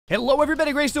Hello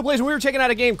everybody, GrayStillPlays, and we were checking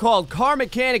out a game called Car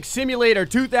Mechanic Simulator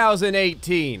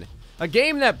 2018. A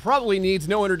game that probably needs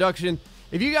no introduction.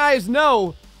 If you guys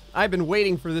know, I've been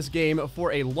waiting for this game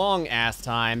for a long-ass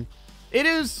time. It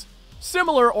is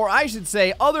similar, or I should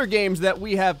say, other games that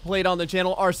we have played on the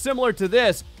channel are similar to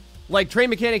this, like Train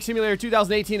Mechanic Simulator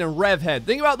 2018 and RevHead.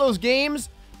 Think about those games,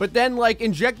 but then like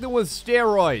inject them with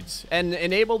steroids and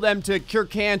enable them to cure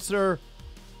cancer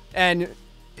and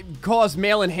cause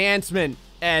male enhancement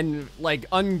and like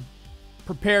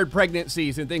unprepared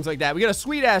pregnancies and things like that. We got a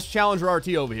sweet ass Challenger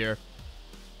RT over here.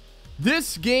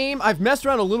 This game, I've messed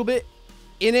around a little bit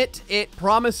in it. It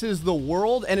promises the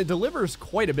world and it delivers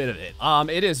quite a bit of it.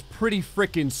 It is pretty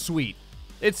freaking sweet.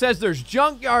 It says there's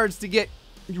junkyards to get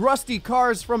rusty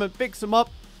cars from and fix them up,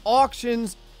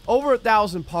 auctions, over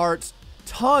 1,000 parts,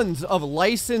 tons of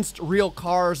licensed real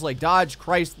cars like Dodge,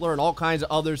 Chrysler, and all kinds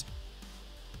of others.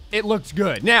 It looks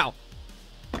good. Now,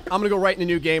 I'm gonna go right in the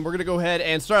new game. We're gonna go ahead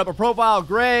and start up a profile.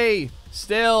 Gray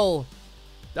still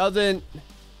doesn't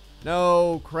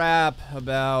know crap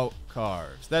about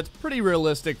cars. That's pretty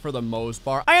realistic for the most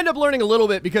part. I end up learning a little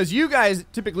bit because you guys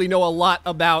typically know a lot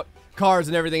about cars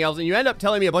and everything else, and you end up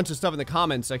telling me a bunch of stuff in the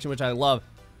comments section, which I love.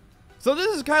 So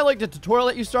this is kind of like the tutorial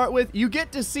that you start with. You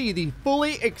get to see the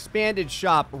fully expanded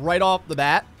shop right off the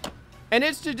bat. And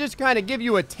it's to just kind of give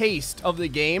you a taste of the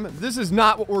game. This is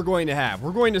not what we're going to have.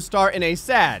 We're going to start in a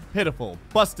sad, pitiful,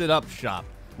 busted up shop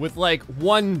with like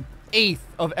 1/8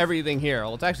 of everything here.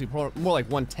 Well, it's actually more like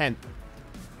 1/10.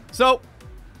 So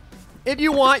if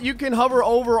you want, you can hover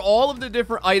over all of the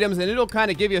different items and it'll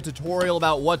kind of give you a tutorial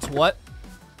about what's what.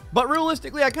 But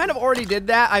realistically, I kind of already did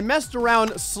that. I messed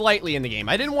around slightly in the game.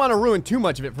 I didn't want to ruin too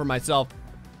much of it for myself.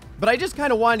 But I just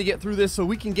kind of wanted to get through this so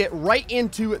we can get right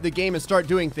into the game and start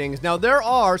doing things. Now, there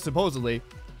are, supposedly,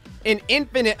 an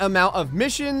infinite amount of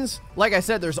missions. Like I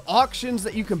said, there's auctions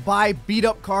that you can buy beat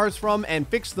up cars from and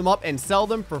fix them up and sell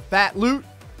them for fat loot.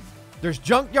 There's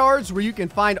junkyards where you can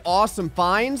find awesome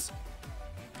finds.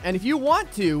 And if you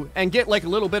want to and get like a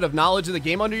little bit of knowledge of the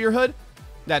game under your hood,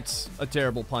 that's a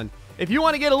terrible pun. If you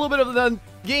want to get a little bit of the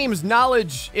game's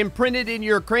knowledge imprinted in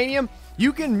your cranium,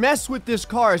 you can mess with this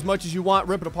car as much as you want,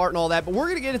 rip it apart and all that, but we're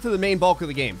going to get into the main bulk of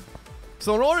the game.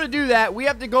 So in order to do that, we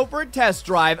have to go for a test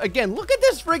drive. Again, look at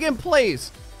this friggin'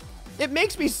 place. It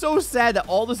makes me so sad that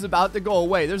all this is about to go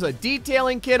away. There's a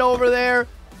detailing kit over there.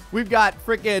 We've got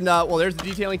frickin', well, there's the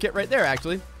detailing kit right there,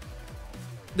 actually.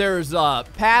 There's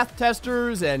path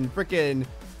testers and frickin'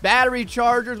 battery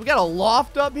chargers. We got a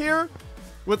loft up here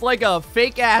with like a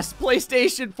fake-ass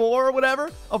PlayStation 4 or whatever,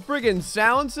 a friggin'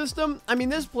 sound system. I mean,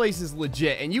 this place is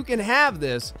legit, and you can have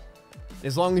this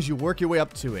as long as you work your way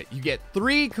up to it. You get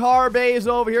 3 car bays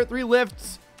over here, 3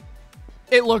 lifts.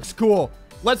 It looks cool.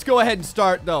 Let's go ahead and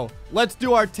start, though. Let's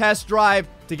do our test drive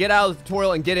to get out of the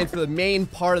tutorial and get into the main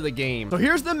part of the game. So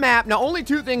here's the map. Now, only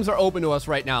 2 things are open to us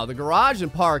right now, the garage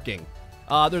and parking.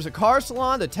 There's a car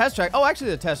salon, the test track. Oh,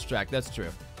 actually, the test track. That's true.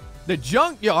 The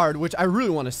junkyard, which I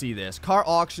really want to see this. Car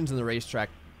auctions and the racetrack.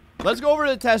 Let's go over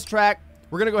to the test track.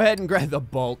 We're going to go ahead and grab the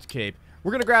bolt cape.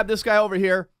 We're going to grab this guy over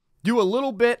here. Do a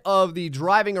little bit of the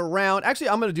driving around. Actually,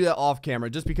 I'm going to do that off camera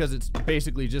just because it's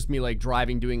basically just me like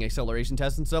driving, doing acceleration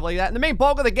tests and stuff like that. And the main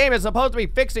bulk of the game is supposed to be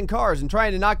fixing cars and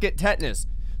trying to not get tetanus.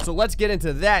 So let's get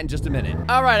into that in just a minute.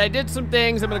 All right, I did some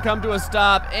things. I'm going to come to a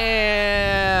stop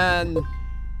and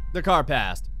the car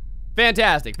passed.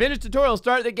 Fantastic. Finish tutorial,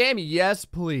 start the game. Yes,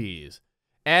 please.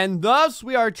 And thus,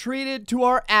 we are treated to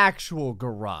our actual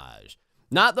garage.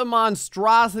 Not the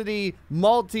monstrosity,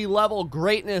 multi-level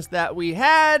greatness that we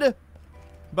had,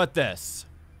 but this.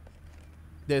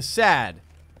 This sad,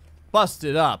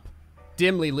 busted up,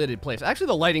 dimly lighted place. Actually,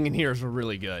 the lighting in here is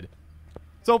really good.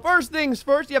 So first things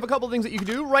first, you have a couple things that you can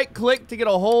do. Right-click to get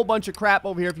a whole bunch of crap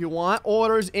over here if you want.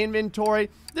 Orders, inventory.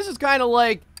 This is kind of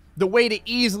like the way to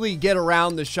easily get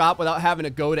around the shop without having to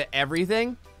go to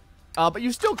everything. But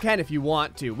you still can if you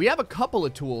want to. We have a couple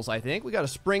of tools, I think. We got a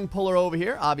spring puller over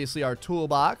here. Obviously, our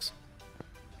toolbox.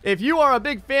 If you are a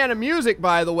big fan of music,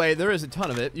 by the way, there is a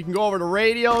ton of it. You can go over to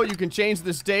radio. You can change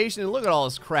the station. And look at all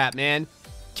this crap, man.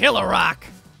 Killer rock.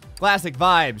 Classic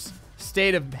vibes.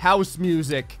 State of house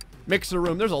music. Mixer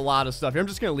room. There's a lot of stuff here. I'm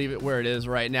just going to leave it where it is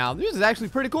right now. This is actually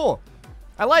pretty cool.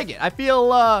 I like it. I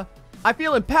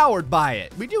feel empowered by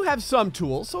it. We do have some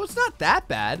tools, so it's not that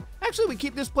bad. Actually, we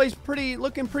keep this place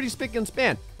looking pretty spick and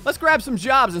span. Let's grab some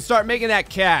jobs and start making that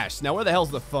cash. Now, where the hell's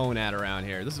the phone at around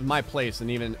here? This is my place, and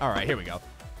even... All right, here we go.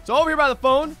 So over here by the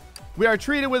phone, we are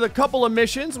treated with a couple of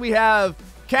missions. We have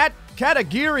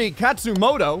Katagiri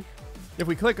Katsumoto. If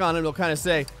we click on it, it'll kind of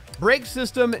say, brake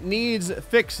system needs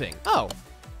fixing. Oh,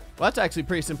 well, that's actually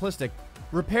pretty simplistic.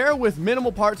 Repair with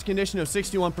minimal parts condition of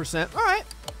 61%. All right.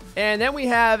 And then we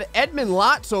have Edmund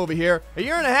Lotz over here. A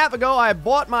year and a half ago, I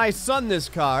bought my son this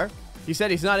car. He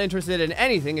said he's not interested in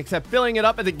anything except filling it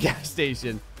up at the gas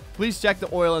station. Please check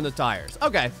the oil and the tires.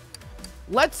 Okay.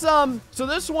 Let's, so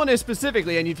this one is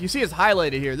specifically, and if you see it's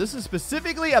highlighted here, this is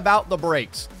specifically about the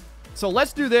brakes. So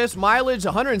let's do this. Mileage,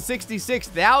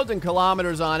 166,000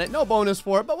 kilometers on it. No bonus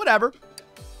for it, but whatever.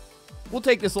 We'll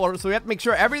take this order. So we have to make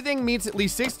sure everything meets at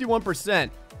least 61%.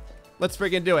 Let's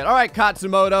freaking do it. All right,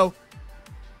 Katsumoto.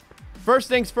 First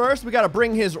things first, we got to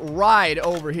bring his ride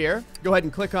over here. Go ahead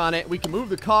and click on it. We can move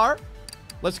the car.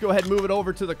 Let's go ahead and move it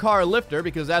over to the car lifter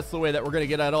because that's the way that we're going to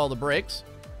get out all the brakes.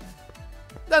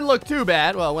 Doesn't look too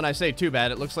bad. Well, when I say too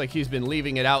bad, it looks like he's been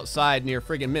leaving it outside near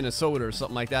friggin' Minnesota or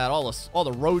something like that. All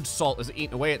the road salt is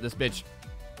eating away at this bitch.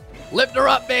 Lift her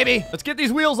up, baby. Let's get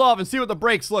these wheels off and see what the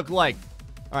brakes look like.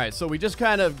 All right, so we just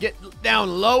kind of get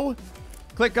down low.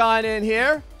 Click on in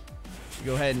here.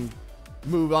 Go ahead and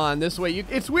move on this way.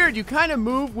 It's weird. You kind of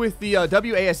move with the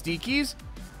WASD keys,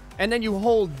 and then you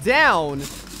hold down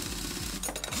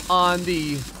on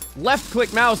the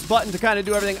left-click mouse button to kind of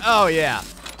do everything. Oh, yeah.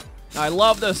 I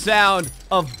love the sound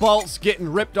of bolts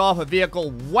getting ripped off a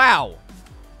vehicle. Wow.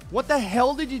 What the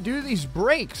hell did you do to these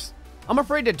brakes? I'm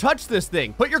afraid to touch this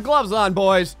thing. Put your gloves on,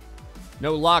 boys.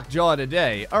 No lockjaw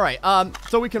today. All right,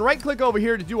 so we can right-click over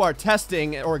here to do our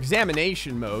testing or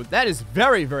examination mode. That is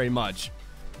very, very much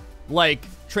like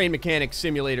Train Mechanic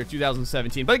Simulator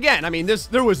 2017. But again, I mean,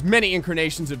 there was many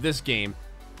incarnations of this game.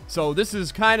 So this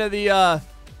is kind of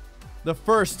the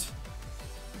first.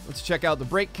 Let's check out the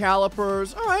brake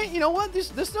calipers. All right, you know what? This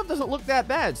stuff doesn't look that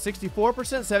bad. 64%,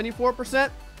 74%.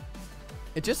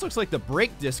 It just looks like the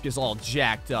brake disc is all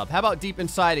jacked up. How about deep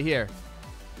inside of here?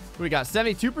 We got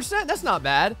 72%. That's not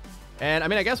bad. And I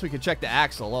mean, I guess we could check the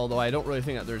axle, although I don't really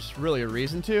think that there's really a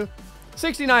reason to.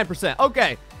 69%.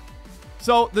 Okay.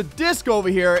 So the disc over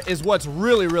here is what's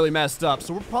really, really messed up.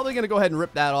 So we're probably going to go ahead and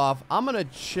rip that off. I'm going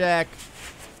to check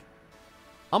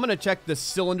the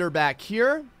cylinder back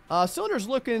here. Cylinder's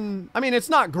looking, I mean, it's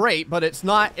not great, but it's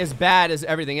not as bad as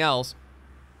everything else.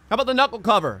 How about the knuckle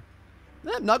cover?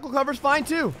 That knuckle cover's fine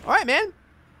too. All right, man.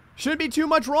 Shouldn't be too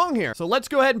much wrong here. So let's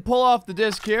go ahead and pull off the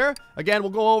disc here. Again,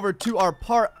 we'll go over to our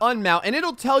part unmount, and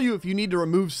it'll tell you if you need to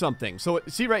remove something. So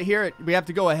see right here, we have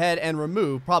to go ahead and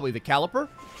remove probably the caliper.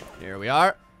 Here we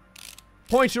are.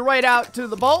 Point you right out to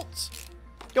the bolts.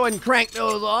 Go ahead and crank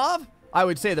those off. I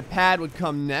would say the pad would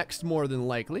come next, more than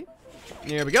likely.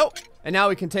 There we go. And now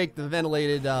we can take the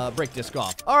ventilated brake disc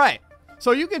off. All right.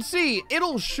 So you can see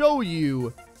it'll show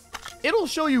you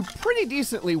pretty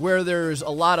decently where there's a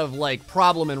lot of like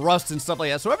problem and rust and stuff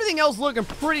like that. So everything else looking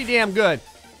pretty damn good.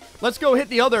 Let's go hit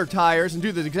the other tires and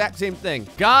do the exact same thing.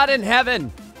 God in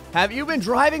heaven, have you been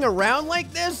driving around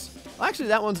like this? Well, actually,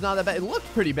 that one's not that bad. It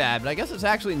looked pretty bad, but I guess it's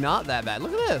actually not that bad.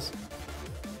 Look at this.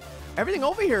 Everything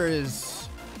over here is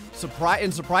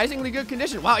in surprisingly good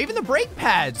condition. Wow, even the brake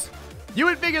pads. You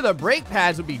would figure the brake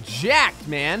pads would be jacked,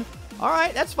 man. All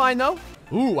right, that's fine, though.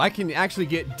 Ooh, I can actually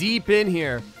get deep in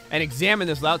here and examine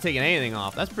this without taking anything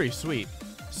off. That's pretty sweet.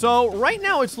 So right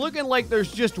now, it's looking like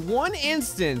there's just one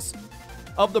instance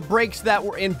of the brakes that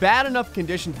were in bad enough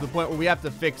condition to the point where we have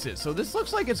to fix it. So this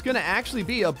looks like it's going to actually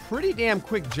be a pretty damn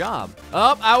quick job.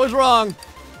 Oh, I was wrong.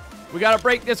 We got a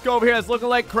brake disc over here that's looking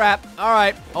like crap. All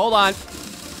right, hold on.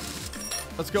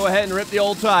 Let's go ahead and rip the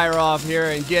old tire off here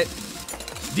and get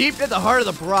deep at the heart of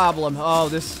the problem. Oh,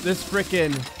 this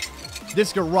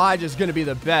garage is going to be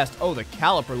the best. Oh, the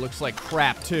caliper looks like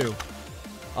crap, too.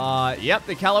 Yep,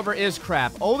 the caliper is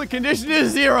crap. Oh, the condition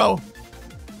is 0.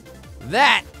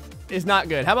 That is not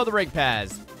good. How about the brake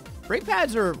pads? Brake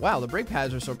pads are, wow, the brake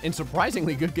pads are in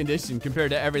surprisingly good condition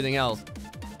compared to everything else.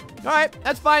 All right,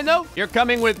 that's fine, though. You're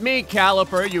coming with me,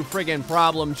 caliper, you friggin'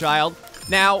 problem child.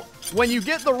 Now, when you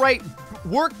get the right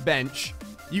workbench,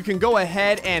 you can go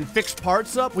ahead and fix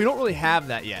parts up. We don't really have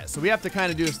that yet, so we have to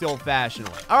kind of do this the old-fashioned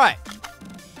way. All right.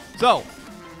 So,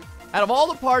 out of all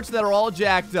the parts that are all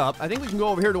jacked up, I think we can go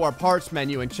over here to our parts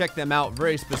menu and check them out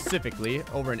very specifically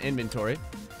over in inventory.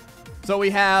 So we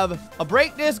have a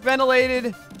brake disc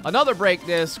ventilated, another brake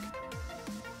disc,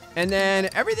 and then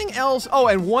everything else. Oh,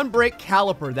 and one brake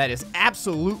caliper that is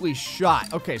absolutely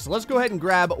shot. Okay, so let's go ahead and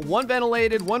grab one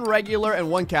ventilated, one regular,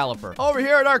 and one caliper. Over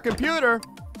here at our computer,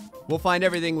 we'll find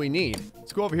everything we need.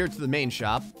 Let's go over here to the main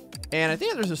shop. And I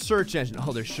think there's a search engine.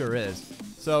 Oh, there sure is.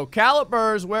 So,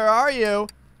 calipers, where are you?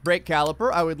 Brake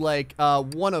caliper. I would like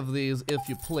one of these, if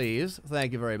you please.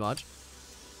 Thank you very much.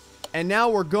 And now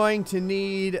we're going to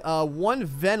need one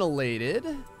ventilated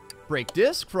brake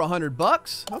disc for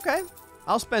 $100. Okay.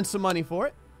 I'll spend some money for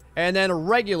it. And then a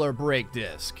regular brake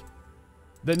disc.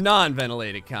 The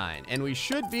non-ventilated kind. And we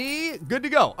should be good to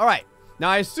go. All right. Now,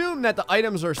 I assume that the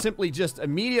items are simply just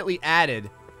immediately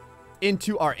added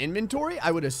into our inventory.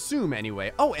 I would assume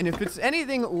anyway. Oh, and if it's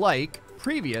anything like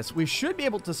previous, we should be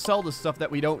able to sell the stuff that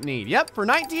we don't need. Yep, for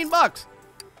 19 bucks.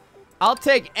 I'll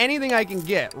take anything I can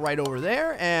get right over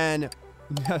there, and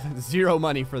zero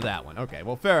money for that one. Okay,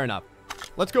 well, fair enough.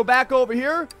 Let's go back over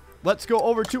here. Let's go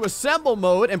over to assemble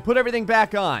mode and put everything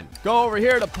back on. Go over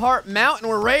here to part mount,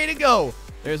 and we're ready to go.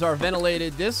 There's our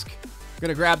ventilated disc.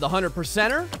 Gonna grab the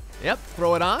 100%er. Yep,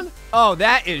 throw it on. Oh,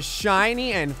 that is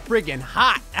shiny and friggin'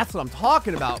 hot. That's what I'm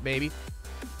talking about, baby.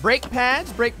 Brake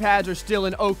pads. Brake pads are still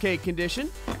in okay condition.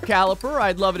 Caliper.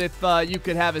 I'd love it if you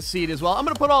could have a seat as well. I'm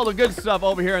gonna put all the good stuff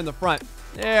over here in the front.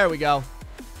 There we go.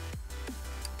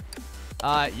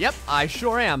 Yep, I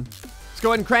sure am. Let's go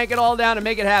ahead and crank it all down and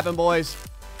make it happen, boys.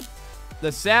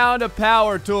 The sound of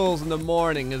power tools in the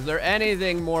morning. Is there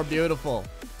anything more beautiful?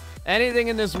 Anything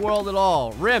in this world at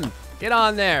all? Rim, get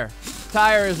on there.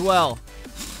 Tire as well.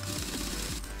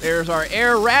 There's our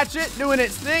air ratchet doing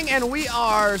its thing, and we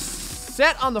are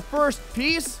set on the first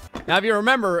piece. Now, if you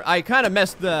remember, I kind of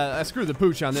I screwed the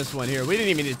pooch on this one here. We didn't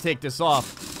even need to take this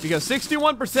off because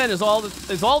 61% is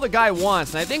all the guy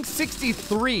wants, and I think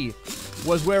 63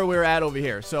 was where we were at over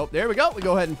here. So there we go. We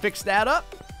go ahead and fix that up.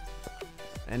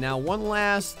 And now one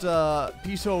last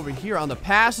piece over here on the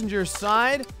passenger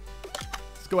side.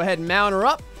 Let's go ahead and mount her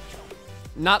up.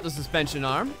 Not the suspension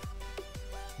arm.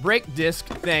 Brake disc,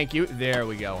 thank you. There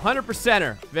we go.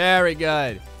 100%er. Very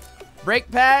good.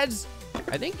 Brake pads.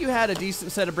 I think you had a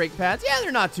decent set of brake pads. Yeah,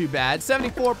 they're not too bad.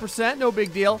 74%, no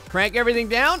big deal. Crank everything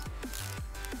down.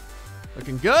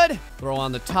 Looking good. Throw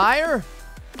on the tire.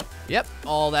 Yep,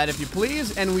 all that if you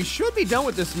please. And we should be done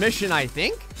with this mission, I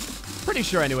think. Pretty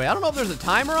sure anyway. I don't know if there's a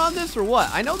timer on this or what.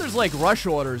 I know there's like rush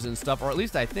orders and stuff, or at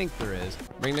least I think there is.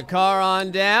 Bring the car on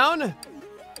down.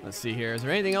 Let's see here. Is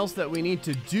there anything else that we need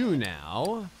to do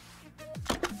now?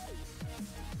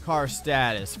 Car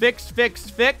status. Fix,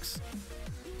 fix, fix.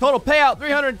 Total payout,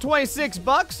 326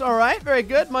 bucks. All right, very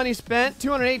good. Money spent,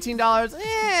 $218.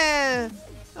 I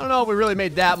don't know if we really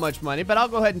made that much money, but I'll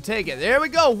go ahead and take it. There we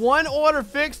go. One order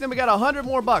fixed, then we got 100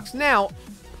 more bucks. Now,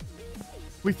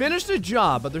 we finished the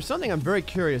job, but there's something I'm very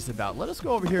curious about. Let us go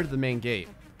over here to the main gate.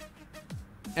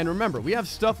 And remember, we have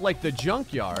stuff like the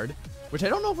Junkyard, which I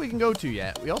don't know if we can go to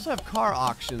yet. We also have car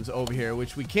auctions over here,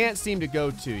 which we can't seem to go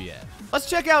to yet. Let's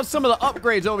check out some of the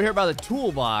upgrades over here by the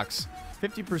toolbox.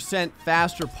 50%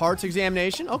 faster parts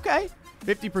examination. Okay.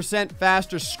 50%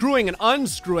 faster screwing and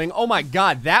unscrewing. Oh my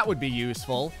god, that would be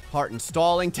useful. Part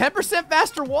installing. 10%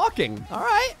 faster walking. All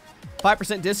right.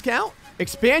 5% discount.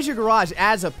 Expands your garage,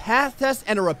 adds a path test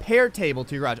and a repair table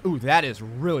to your garage. Ooh, that is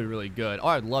really, really good. Oh,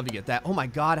 I'd love to get that. Oh my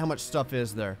god, how much stuff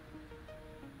is there?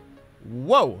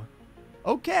 Whoa.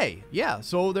 Okay, yeah,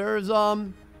 so there's a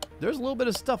little bit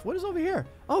of stuff. What is over here?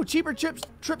 Oh, cheaper trips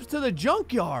to the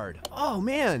junkyard. Oh,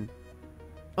 man.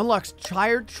 Unlocks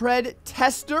tire tread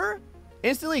tester.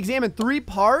 Instantly examine 3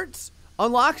 parts.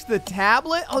 Unlocks the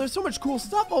tablet. Oh, there's so much cool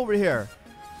stuff over here.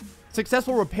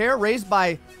 Successful repair raised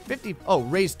by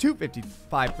raised to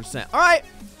 55%. All right,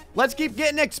 let's keep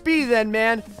getting XP then,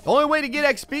 man. The only way to get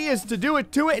XP is to do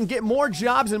it to it and get more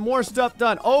jobs and more stuff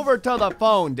done. Over to the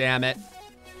phone, damn it.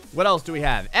 What else do we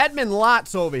have? Edmund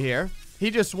Lots over here. He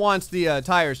just wants the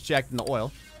tires checked and the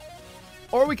oil.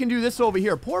 Or we can do this over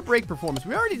here. Poor brake performance.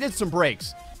 We already did some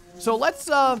brakes. So let's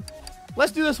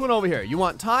do this one over here. You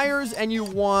want tires and you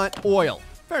want oil.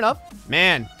 Fair enough.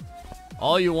 Man,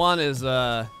 all you want is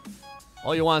tires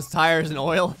and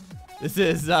oil. This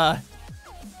is I'm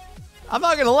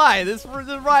not gonna lie, this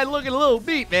ride looking a little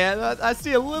beat, man. I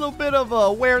see a little bit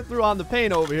of wear through on the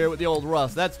paint over here with the old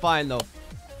rust. That's fine though.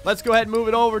 Let's go ahead and move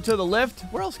it over to the lift.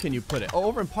 Where else can you put it? Oh,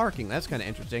 over in parking. That's kind of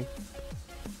interesting.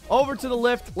 Over to the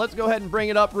lift. Let's go ahead and bring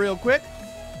it up real quick.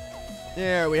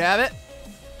 There we have it.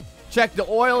 Check the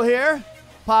oil here.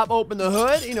 Pop open the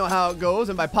hood. You know how it goes.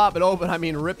 And by pop it open, I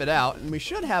mean rip it out. And we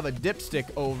should have a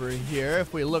dipstick over here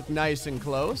if we look nice and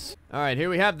close. All right, here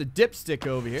we have the dipstick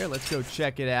over here. Let's go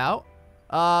check it out.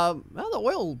 Well, the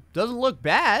oil doesn't look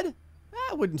bad.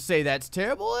 I wouldn't say that's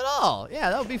terrible at all. Yeah,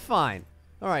 that would be fine.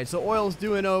 All right, so oil's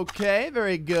doing okay.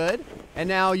 Very good. And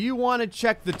now you want to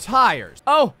check the tires.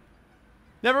 Oh,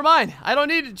 never mind. I don't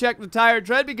need to check the tire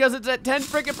tread because it's at 10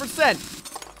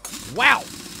 frickin%. Wow.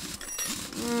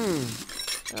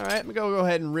 All right, I'm gonna go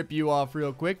ahead and rip you off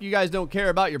real quick. You guys don't care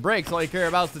about your brakes. All you care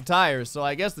about is the tires. So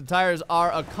I guess the tires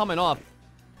are coming off.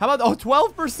 How about,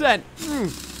 12%.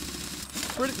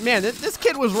 Man, this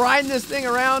kid was riding this thing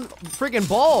around freaking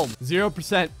bald.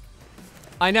 0%.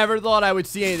 I never thought I would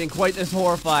see anything quite this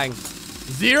horrifying.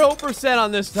 0%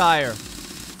 on this tire.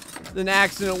 than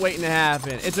accident waiting to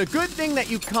happen. It's a good thing that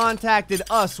you contacted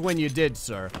us when you did,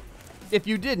 sir. If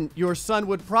you didn't, your son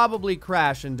would probably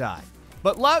crash and die.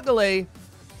 But luckily,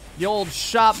 the old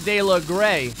Shop de la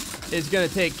Gray is going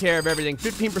to take care of everything.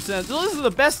 15%. So this is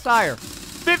the best tire.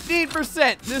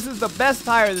 15%. This is the best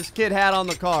tire this kid had on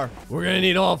the car. We're going to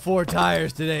need all 4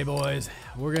 tires today, boys.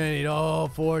 We're going to need all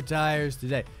 4 tires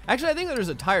today. Actually, I think there's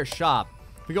a tire shop.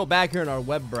 If we go back here in our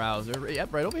web browser,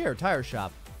 yep, right over here, tire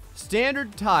shop.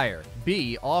 Standard tire,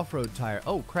 B, off-road tire.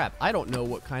 Oh, crap. I don't know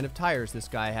what kind of tires this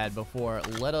guy had before.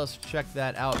 Let us check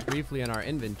that out briefly in our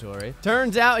inventory.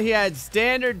 Turns out he had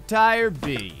standard tire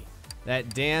B.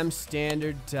 That damn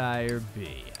standard tire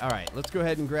B. All right, let's go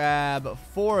ahead and grab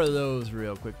 4 of those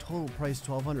real quick. Total price,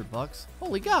 1,200 bucks.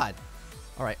 Holy God.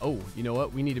 All right. Oh, you know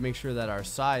what? We need to make sure that our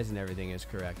size and everything is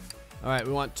correct. All right,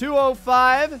 we want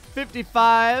 205,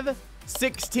 55,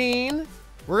 16.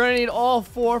 We're going to need all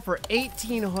 4 for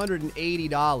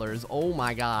 $1,880. Oh,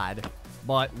 my God.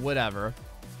 But whatever.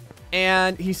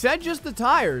 And he said just the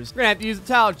tires. We're going to have to use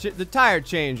the tire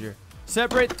changer.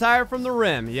 Separate the tire from the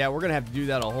rim. Yeah, we're going to have to do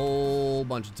that a whole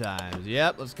bunch of times.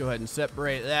 Yep, let's go ahead and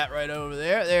separate that right over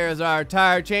there. There's our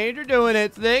tire changer doing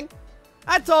its thing.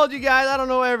 I told you guys I don't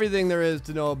know everything there is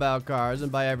to know about cars.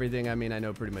 And by everything, I mean I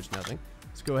know pretty much nothing.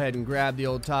 Let's go ahead and grab the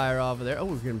old tire off of there. Oh,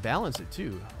 we can balance it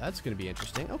too. That's going to be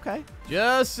interesting. Okay.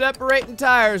 Just separating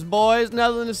tires, boys.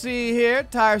 Nothing to see here.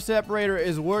 Tire separator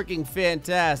is working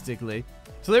fantastically.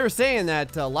 So they were saying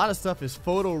that a lot of stuff is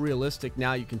photorealistic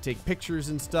now. You can take pictures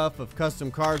and stuff of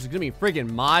custom cars. There's going to be friggin'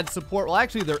 mod support. Well,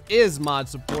 actually, there is mod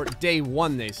support day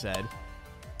 1, they said.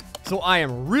 So I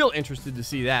am real interested to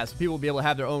see that. So people will be able to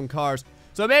have their own cars.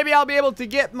 So maybe I'll be able to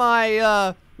get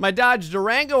my my Dodge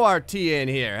Durango RT in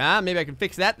here, huh? Maybe I can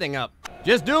fix that thing up.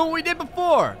 Just doing what we did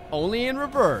before, only in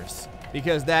reverse.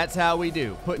 Because that's how we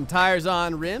do. Putting tires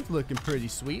on rims, looking pretty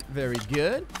sweet. Very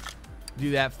good. Do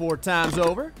that 4 times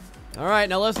over. All right,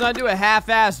 now let's not do a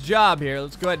half-assed job here.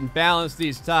 Let's go ahead and balance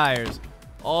these tires.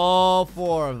 All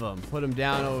 4 of them. Put them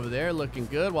down over there, looking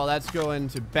good. While that's going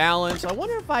to balance, I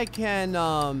wonder if I can,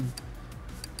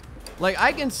 like,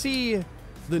 I can see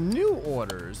the new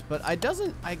orders, but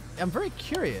I'm very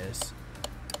curious.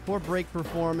 For brake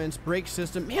performance, brake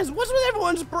system. Man, what's with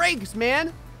everyone's brakes,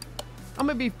 man? I'm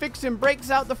gonna be fixing brakes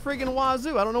out the friggin'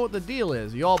 wazoo. I don't know what the deal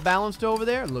is. You all balanced over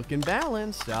there? Looking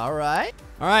balanced. All right.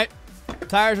 All right.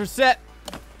 Tires are set.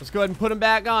 Let's go ahead and put them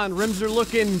back on. Rims are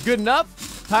looking good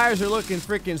enough. Tires are looking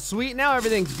freaking sweet now.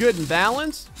 Everything's good and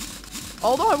balanced.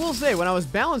 Although I will say, when I was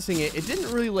balancing it, it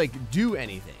didn't really, like, do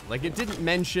anything. Like, it didn't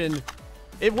mention...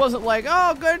 It wasn't like,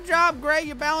 oh, good job, Gray,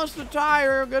 you balanced the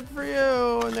tire, good for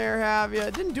you, and there have you.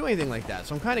 It didn't do anything like that.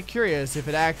 So I'm kind of curious if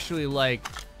it actually, like,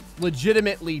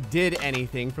 legitimately did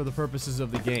anything for the purposes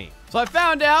of the game. So I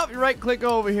found out, if you right-click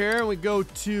over here, and we go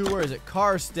to, where is it,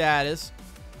 car status,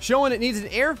 showing it needs an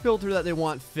air filter that they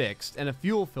want fixed, and a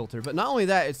fuel filter. But not only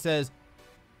that, it says,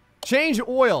 change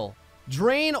oil.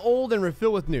 Drain old and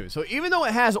refill with new. So even though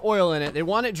it has oil in it, they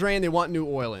want it drained, they want new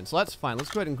oil in. So that's fine. Let's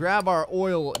go ahead and grab our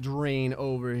oil drain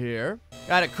over here.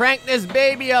 Gotta crank this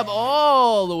baby up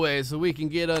all the way so we can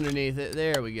get underneath it.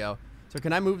 There we go. So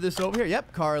can I move this over here?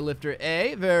 Yep, car lifter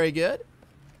A. Very good.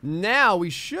 Now we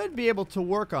should be able to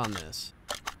work on this.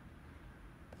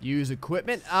 Use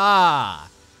equipment. Ah,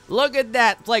 look at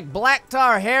that. It's like black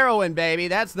tar heroin, baby.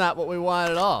 That's not what we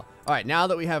want at all. All right, now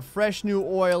that we have fresh new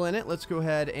oil in it, let's go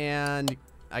ahead and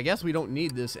I guess we don't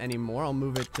need this anymore. I'll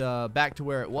move it back to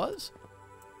where it was.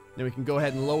 Then we can go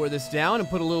ahead and lower this down and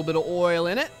put a little bit of oil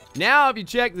in it. Now, if you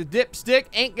check, the dipstick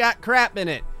ain't got crap in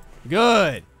it.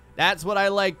 Good. That's what I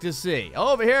like to see.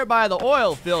 Over here by the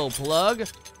oil fill plug, a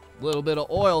little bit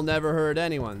of oil never hurt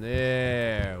anyone.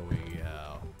 There we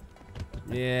go.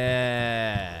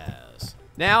 Yes.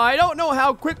 Now, I don't know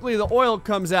how quickly the oil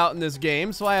comes out in this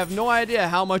game, so I have no idea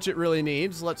how much it really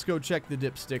needs. Let's go check the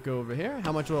dipstick over here.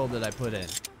 How much oil did I put in?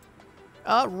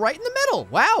 Right in the middle.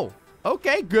 Wow.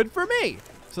 Okay, good for me.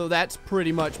 So that's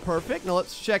pretty much perfect. Now,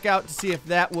 let's check out to see if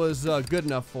that was good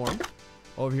enough for him.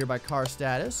 Over here by car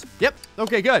status. Yep.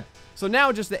 Okay, good. So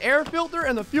now just the air filter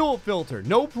and the fuel filter.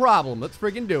 No problem. Let's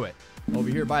friggin' do it. Over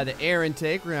here by the air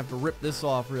intake, we're gonna have to rip this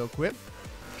off real quick.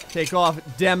 Take off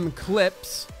dem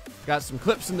clips. Got some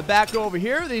clips in the back over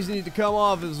here. These need to come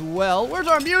off as well. Where's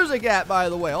our music at, by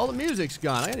the way? All the music's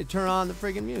gone. I gotta turn on the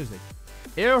friggin' music.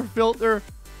 Air filter,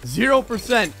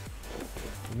 0%.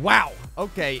 Wow.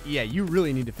 Okay, yeah, you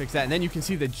really need to fix that. And then you can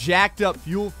see the jacked up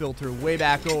fuel filter way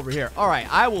back over here. All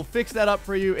right, I will fix that up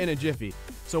for you in a jiffy.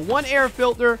 So 1 air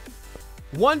filter,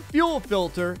 1 fuel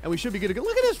filter, and we should be good to go.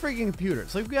 Look at this freaking computer.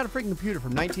 It's like we got a freaking computer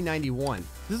from 1991.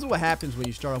 This is what happens when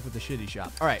you start off with the shitty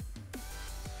shop. All right.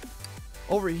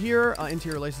 Over here,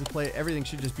 interior license plate, everything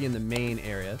should just be in the main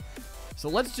area. So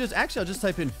let's just, actually, I'll just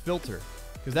type in filter,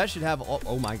 because that should have,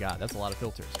 oh my God, that's a lot of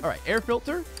filters. All right, air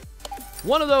filter.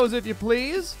 One of those, if you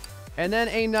please. And then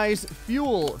a nice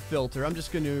fuel filter. I'm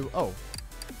just going to, oh,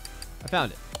 I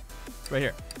found it. Right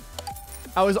here.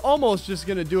 I was almost just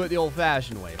going to do it the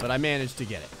old-fashioned way, but I managed to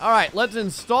get it. All right, let's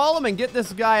install them and get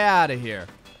this guy out of here.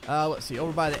 Let's see,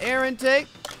 over by the air intake.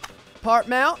 Part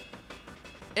mount.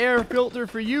 Air filter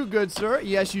for you, good sir.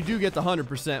 Yes, you do get the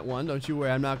 100% one. Don't you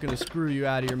worry, I'm not going to screw you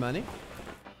out of your money.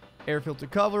 Air filter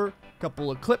cover.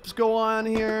 Couple of clips go on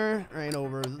here. Right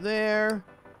over there.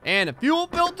 And a fuel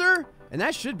filter. And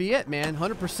that should be it, man.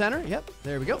 100%er. Yep,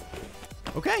 there we go.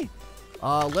 Okay.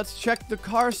 Let's check the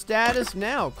car status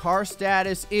now. Car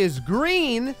status is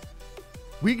green.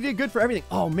 We did good for everything.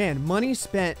 Oh, man. Money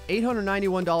spent,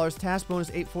 $891. Task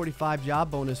bonus, $845. Job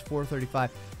bonus,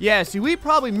 $435. Yeah, see, we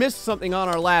probably missed something on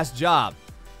our last job.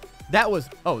 That was...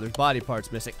 Oh, there's body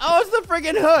parts missing. Oh, it's the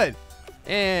friggin' hood.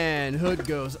 And hood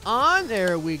goes on.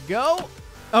 There we go.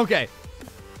 Okay.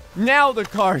 Now the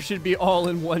car should be all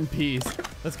in one piece.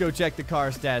 Let's go check the car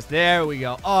stats. There we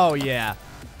go. Oh, yeah.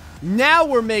 Now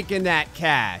we're making that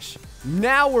cash.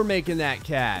 Now we're making that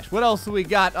cash. What else do we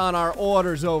got on our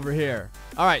orders over here?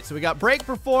 All right, so we got brake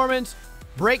performance.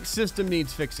 Brake system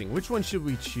needs fixing. Which one should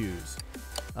we choose?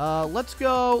 Let's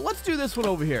do this one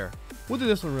over here. We'll do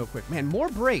this one real quick. Man, more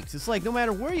brakes. It's like no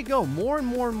matter where you go, more and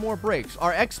more and more brakes.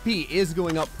 Our XP is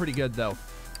going up pretty good, though.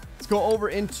 Let's go over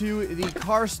into the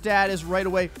car status right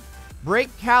away.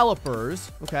 Brake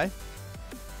calipers. Okay.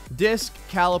 Disc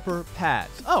caliper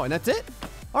pads. Oh, and that's it?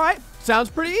 All right. Sounds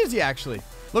pretty easy, actually.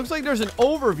 Looks like there's an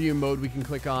overview mode we can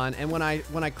click on. And when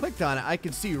I clicked on it, I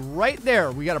could see right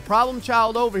there. We got a problem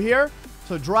child over here.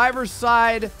 So driver's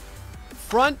side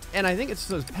front, and I think it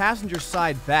says passenger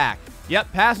side back.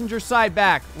 Yep, passenger side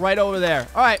back, right over there.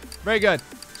 All right, very good.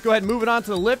 Let's go ahead and move it on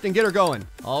to the lift and get her going.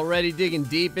 Already digging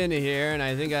deep into here, and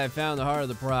I think I found the heart of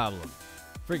the problem.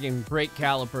 Freaking brake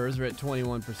calipers are at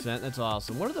 21%. That's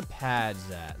awesome. What are the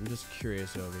pads at? I'm just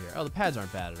curious over here. Oh, the pads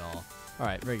aren't bad at all. All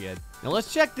right, very good. Now,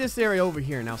 let's check this area over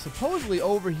here. Now, supposedly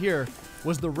over here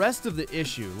was the rest of the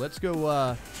issue. Let's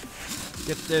go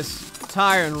get this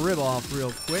tire and rib off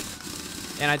real quick.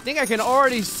 And I think I can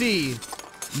already see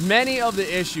many of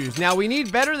the issues. Now, we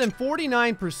need better than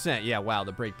 49%. Yeah, wow,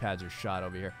 the brake pads are shot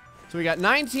over here. So we got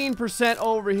 19%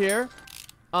 over here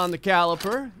on the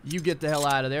caliper. You get the hell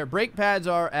out of there. Brake pads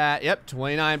are at, yep,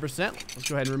 29%. Let's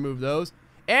go ahead and remove those.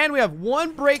 And we have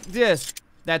one brake disc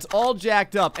that's all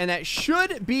jacked up, and that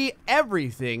should be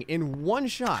everything in one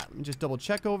shot. Let me just double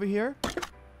check over here.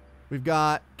 We've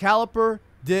got caliper,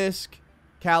 disc,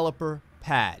 caliper,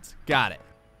 pads. Got it.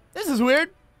 This is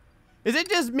weird. Is it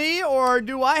just me, or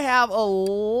do I have a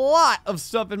lot of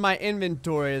stuff in my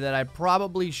inventory that I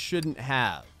probably shouldn't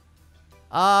have?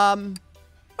 All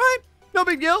right, no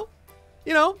big deal.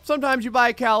 You know, sometimes you buy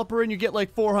a caliper and you get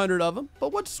like 400 of them.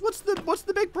 But what's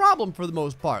the big problem for the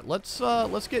most part? Let's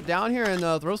get down here and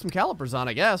throw some calipers on,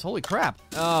 I guess. Holy crap.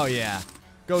 Oh yeah,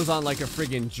 goes on like a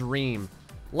friggin' dream.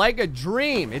 Like a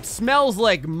dream. It smells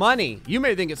like money. You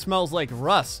may think it smells like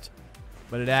rust,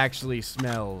 but it actually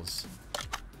smells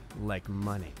like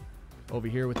money. Over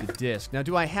here with the disc. Now,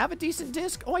 do I have a decent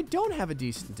disc? Oh, I don't have a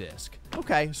decent disc.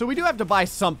 Okay, so we do have to buy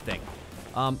something.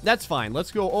 That's fine.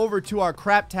 Let's go over to our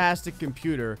craptastic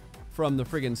computer from the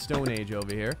friggin' Stone Age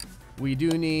over here. We do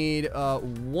need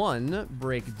one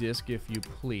brake disc, if you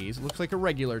please. Looks like a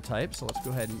regular type, so let's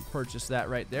go ahead and purchase that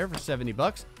right there for 70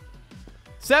 bucks.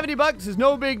 70 bucks is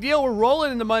no big deal. We're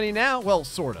rolling in the money now. Well,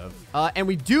 sort of. And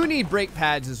we do need brake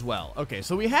pads as well. Okay,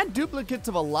 so we had duplicates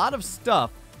of a lot of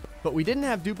stuff, but we didn't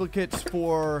have duplicates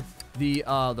for the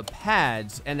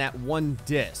pads and that one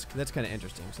disc. That's kind of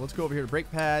interesting. So let's go over here to brake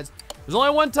pads. There's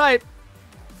only one type.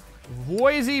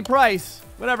 Voisey price.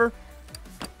 Whatever.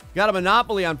 Got a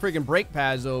monopoly on freaking brake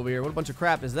pads over here. What a bunch of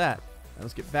crap is that? Now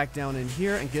let's get back down in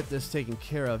here and get this taken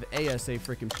care of ASA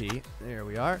freaking P. There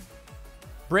we are.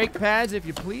 Brake pads, if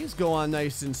you please, go on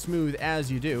nice and smooth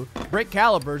as you do. Brake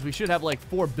calipers, we should have like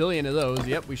 4 billion of those.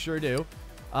 Yep, we sure do.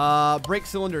 Brake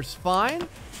cylinders, fine.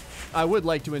 I would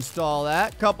like to install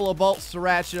that. Couple of bolts to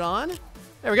ratchet on.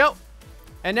 There we go.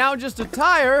 And now just a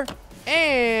tire.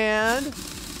 And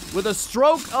with a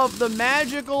stroke of the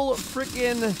magical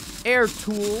freaking air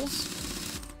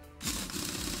tools,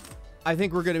 I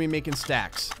think we're going to be making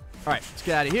stacks. All right, let's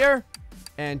get out of here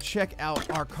and check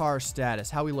out our car status.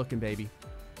 How we looking, baby?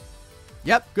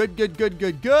 Yep, good, good, good,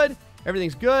 good, good.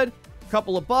 Everything's good.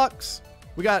 Couple of bucks.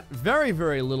 We got very,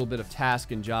 very little bit of task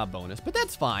and job bonus, but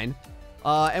that's fine.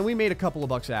 And we made a couple of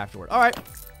bucks afterward. All right,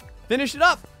 finish it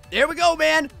up. There we go,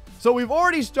 man. So we've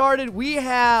already started. We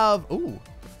have, ooh,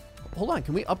 hold on.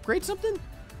 Can we upgrade something?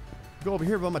 Go over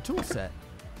here about my tool set.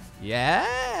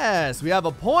 Yes, we have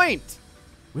a point.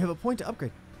 We have a point to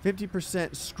upgrade.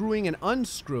 50% screwing and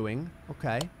unscrewing.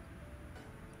 Okay.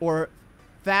 Or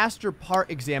faster part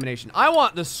examination. I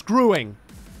want the screwing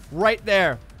right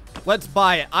there. Let's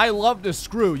buy it. I love to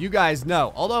screw. You guys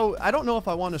know. Although, I don't know if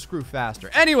I want to screw faster.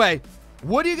 Anyway,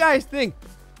 what do you guys think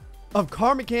of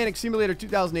Car Mechanic Simulator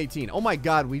 2018? Oh my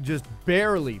god, we just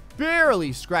barely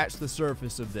scratched the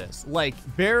surface of this. Like,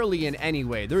 barely in any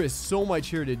way. There is so much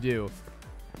here to do.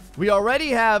 We already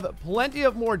have plenty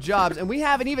of more jobs, and we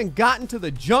haven't even gotten to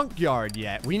the junkyard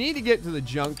yet. We need to get to the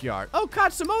junkyard. Oh,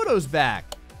 Katsumoto's back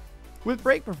with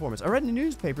brake performance. I read in the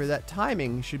newspaper that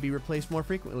timing should be replaced more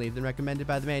frequently than recommended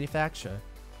by the manufacturer.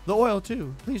 The oil,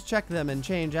 too. Please check them and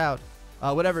change out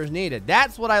whatever is needed.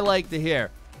 That's what I like to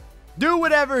hear. Do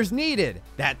whatever's needed.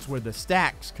 That's where the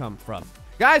stacks come from.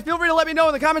 Guys, feel free to let me know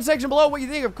in the comment section below what you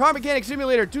think of Car Mechanic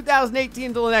Simulator 2018.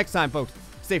 Until the next time, folks,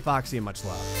 stay foxy and much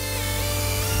love.